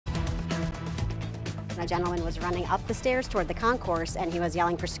A gentleman was running up the stairs toward the concourse, and he was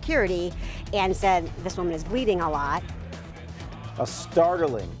yelling for security and said, "This woman is bleeding a lot." A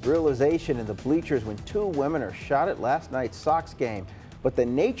startling realization in the bleachers when two women are shot at last night's Sox game. But the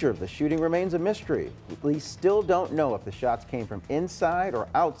nature of the shooting remains a mystery. Police still don't know if the shots came from inside or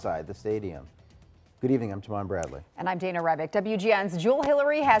outside the stadium. Good evening, I'm Tamon Bradley. And I'm Dana Rebick. WGN's Jewel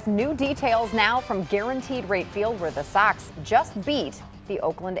Hillary has new details now from Guaranteed Rate Field, where the Sox just beat the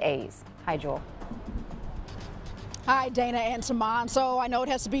Oakland A's. Hi, Jewel. Hi, Dana and Tamon. So I know it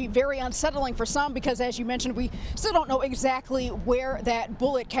has to be very unsettling for some because, as you mentioned, we still don't know exactly where that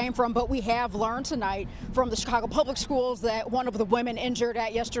bullet came from, but we have learned tonight from the Chicago Public Schools that one of the women injured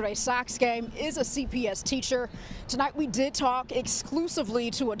at yesterday's Sox game is a CPS teacher. Tonight we did talk exclusively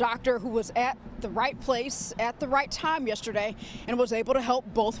to a doctor who was at the right place at the right time yesterday and was able to help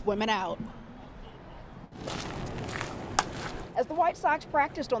both women out. As the White Sox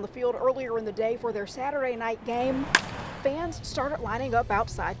practiced on the field earlier in the day for their Saturday night game, fans started lining up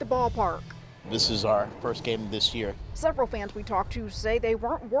outside the ballpark. This is our first game this year. Several fans we talked to say they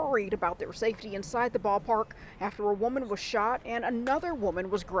weren't worried about their safety inside the ballpark after a woman was shot and another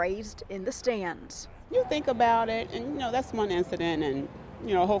woman was grazed in the stands. You think about it, and that's one incident, and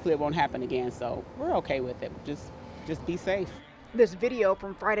hopefully it won't happen again. So we're okay with it. Just be safe. This video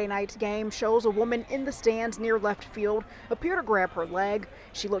from Friday night's game shows a woman in the stands near left field appear to grab her leg.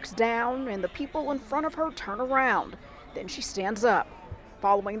 She looks down and the people in front of her turn around. Then she stands up.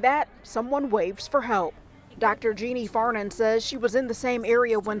 Following that, someone waves for help. Dr. Jeannie Farnan says she was in the same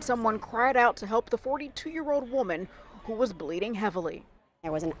area when someone cried out to help the 42-year-old woman who was bleeding heavily.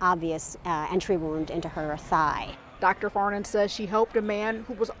 There was an obvious entry wound into her thigh. Dr. Farnan says she helped a man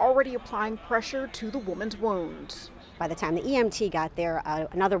who was already applying pressure to the woman's wounds. By the time the EMT got there,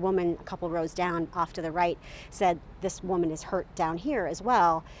 another woman a couple rows down off to the right said, "This woman is hurt down here as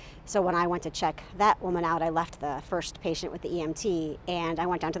well." So when I went to check that woman out, I left the first patient with the EMT, and I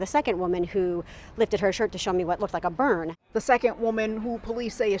went down to the second woman who lifted her shirt to show me what looked like a burn. The second woman, who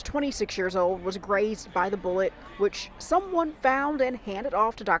police say is 26 years old, was grazed by the bullet, which someone found and handed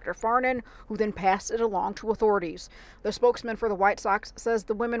off to Dr. Farnan, who then passed it along to authorities. The spokesman for the White Sox says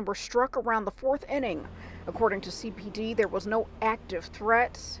the women were struck around the fourth inning. According to CPD, there was no active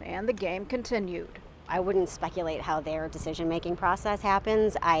threat, and the game continued. I wouldn't speculate how their decision-making process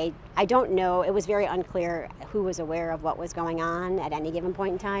happens. I don't know. It was very unclear who was aware of what was going on at any given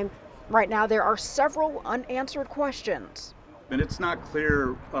point in time. Right now, there are several unanswered questions. And it's not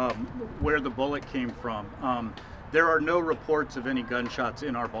clear where the bullet came from. There are no reports of any gunshots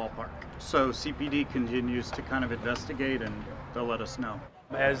in our ballpark. So CPD continues to kind of investigate, and they'll let us know.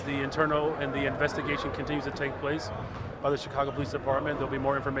 As the internal and the investigation continues to take place by the Chicago Police Department, there'll be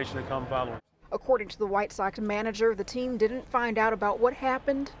more information to come following. According to the White Sox manager, the team didn't find out about what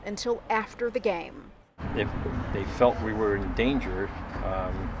happened until after the game. If they felt we were in danger,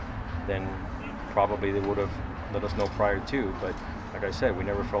 then probably they would have let us know prior to, but like I said, we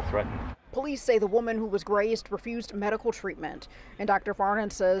never felt threatened. Police say the woman who was grazed refused medical treatment, and Dr.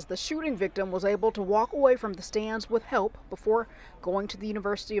 Farnan says the shooting victim was able to walk away from the stands with help before going to the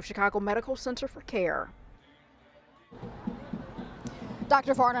University of Chicago Medical Center for care.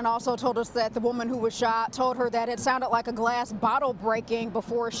 Dr. Farnan also told us that the woman who was shot told her that it sounded like a glass bottle breaking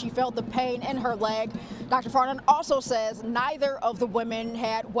before she felt the pain in her leg. Dr. Farnan also says neither of the women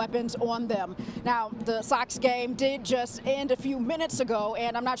had weapons on them. Now, the Sox game did just end a few minutes ago,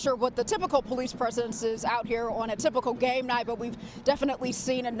 and I'm not sure what the typical police presence is out here on a typical game night, but we've definitely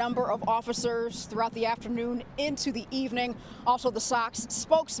seen a number of officers throughout the afternoon into the evening. Also, the Sox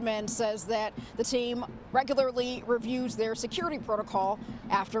spokesman says that the team regularly reviews their security protocol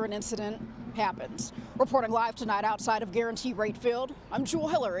after an incident happens. Reporting live tonight outside of Guaranteed Rate Field, I'm Jewel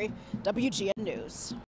Hillary, WGN News.